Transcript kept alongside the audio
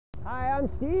I'm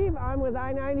Steve. I'm with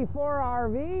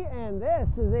i94rv, and this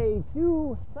is a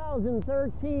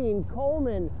 2013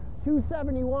 Coleman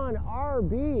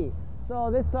 271RB.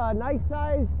 So this nice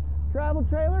size travel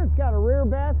trailer. It's got a rear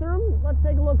bathroom. Let's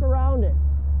take a look around it.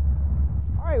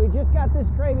 All right, we just got this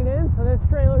traded in, so this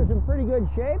trailer is in pretty good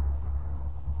shape.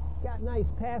 Got nice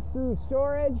pass-through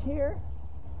storage here.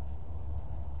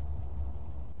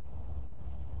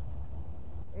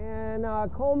 And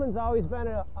Coleman's always been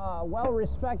a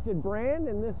well-respected brand,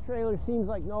 and this trailer seems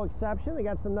like no exception. They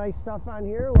got some nice stuff on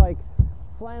here, like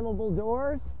flammable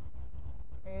doors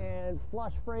and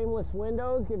flush frameless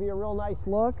windows, give you a real nice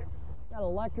look. Got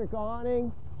electric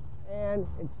awning, and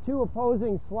it's two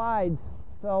opposing slides,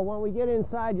 so when we get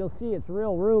inside, you'll see it's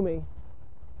real roomy.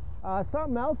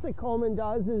 Something else that Coleman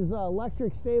does is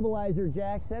electric stabilizer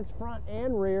jacks. That's front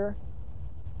and rear.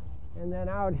 And then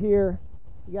out here,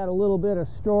 you got a little bit of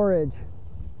storage.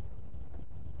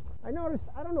 I noticed,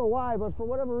 I don't know why, but for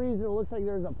whatever reason, it looks like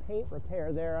there's a paint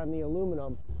repair there on the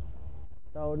aluminum.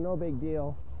 So no big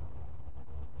deal.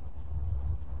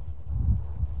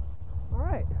 All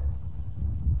right.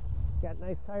 Got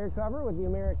nice tire cover with the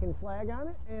American flag on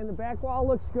it. And the back wall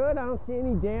looks good. I don't see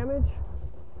any damage.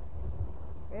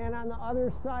 And on the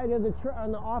other side of the,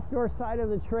 on the off-door side of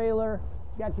the trailer,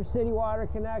 you got your city water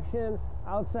connection,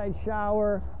 outside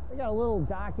shower. We got a little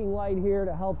docking light here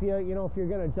to help you, you know, if you're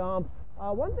going to dump.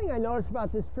 One thing I noticed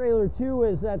about this trailer too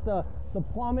is that the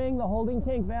plumbing, the holding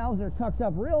tank valves are tucked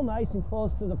up real nice and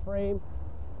close to the frame,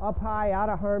 up high, out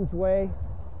of harm's way.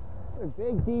 A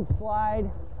big deep slide.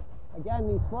 Again,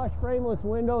 these flush frameless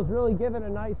windows really give it a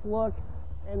nice look,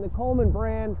 and the Coleman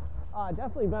brand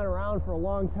definitely been around for a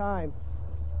long time.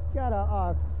 Got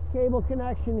a cable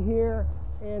connection here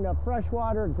and a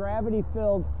freshwater gravity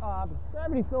filled.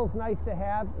 Gravity fill's nice to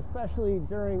have, especially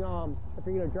during if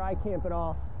you're going to dry camp at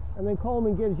all. And then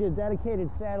Coleman gives you a dedicated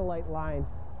satellite line,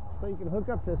 so you can hook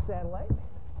up to a satellite.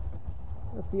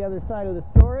 That's the other side of the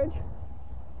storage.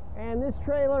 And this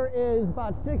trailer is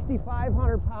about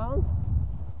 6,500 pounds.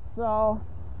 So, all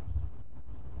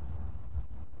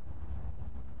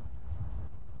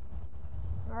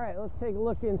right, let's take a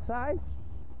look inside.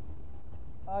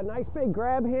 A nice big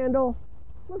grab handle.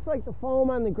 Looks like the foam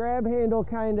on the grab handle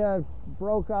kind of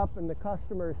broke up and the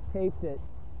customers taped it.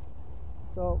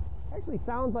 So, actually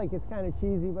sounds like it's kind of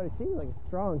cheesy, but it seems like it's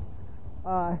strong.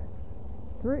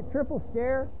 Triple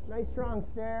stair, nice strong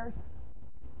stairs.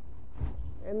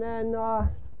 And then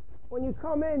when you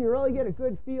come in, you really get a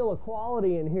good feel of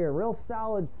quality in here. Real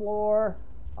solid floor.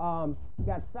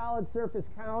 Got solid surface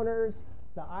counters.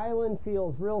 The island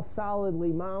feels real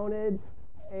solidly mounted.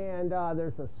 And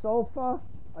there's a sofa,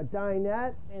 a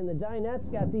dinette, and the dinette's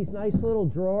got these nice little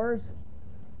drawers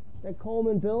that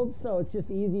Coleman builds, so it's just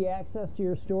easy access to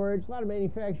your storage. A lot of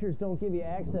manufacturers don't give you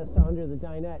access to under the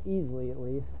dinette easily, at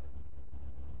least.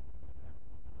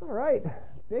 All right,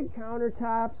 big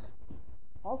countertops,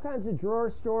 all kinds of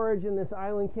drawer storage in this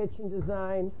island kitchen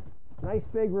design. Nice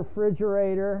big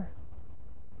refrigerator.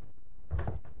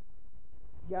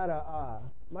 Got a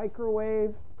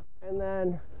microwave, and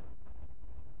then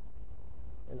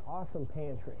an awesome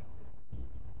pantry.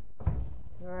 All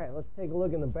right, let's take a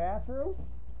look in the bathroom.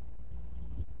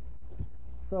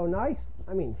 So nice,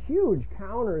 I mean, huge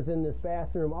counters in this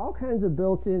bathroom. All kinds of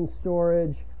built-in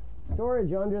storage.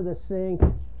 Storage under the sink.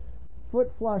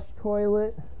 Foot flush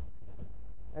toilet.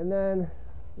 And then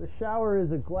the shower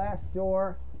is a glass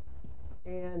door.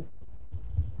 And,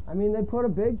 I mean, they put a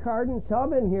big carton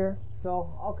tub in here. So,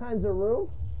 all kinds of room.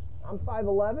 I'm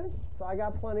 5'11", so I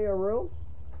got plenty of room.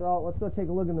 So let's go take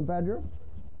a look in the bedroom.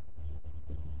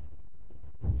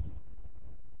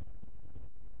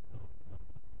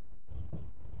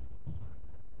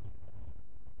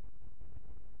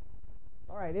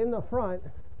 All right, in the front,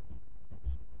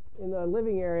 in the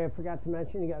living area, I forgot to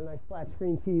mention, you got a nice flat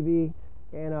screen TV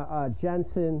and a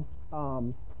Jensen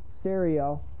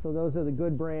stereo. So those are the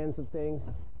good brands of things.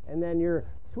 And then your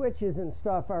switches and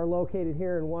stuff are located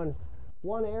here in one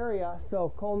area. So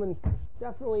Coleman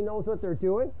definitely knows what they're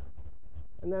doing.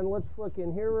 And then let's look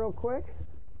in here real quick.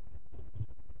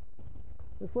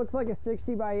 This looks like a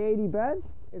 60 by 80 bed.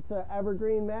 It's an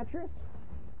evergreen mattress.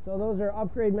 So those are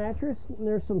upgrade mattress, and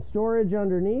there's some storage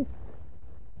underneath.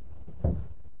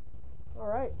 All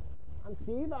right, I'm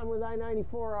Steve. I'm with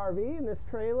i94rv, and this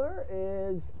trailer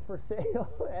is for sale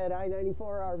at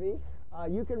i94rv.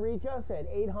 You can reach us at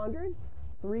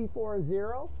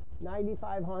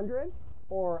 800-340-9500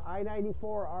 or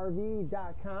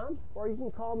i94rv.com, or you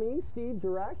can call me, Steve,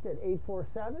 direct at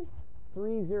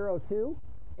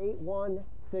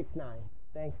 847-302-8169.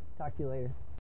 Thanks. Talk to you later.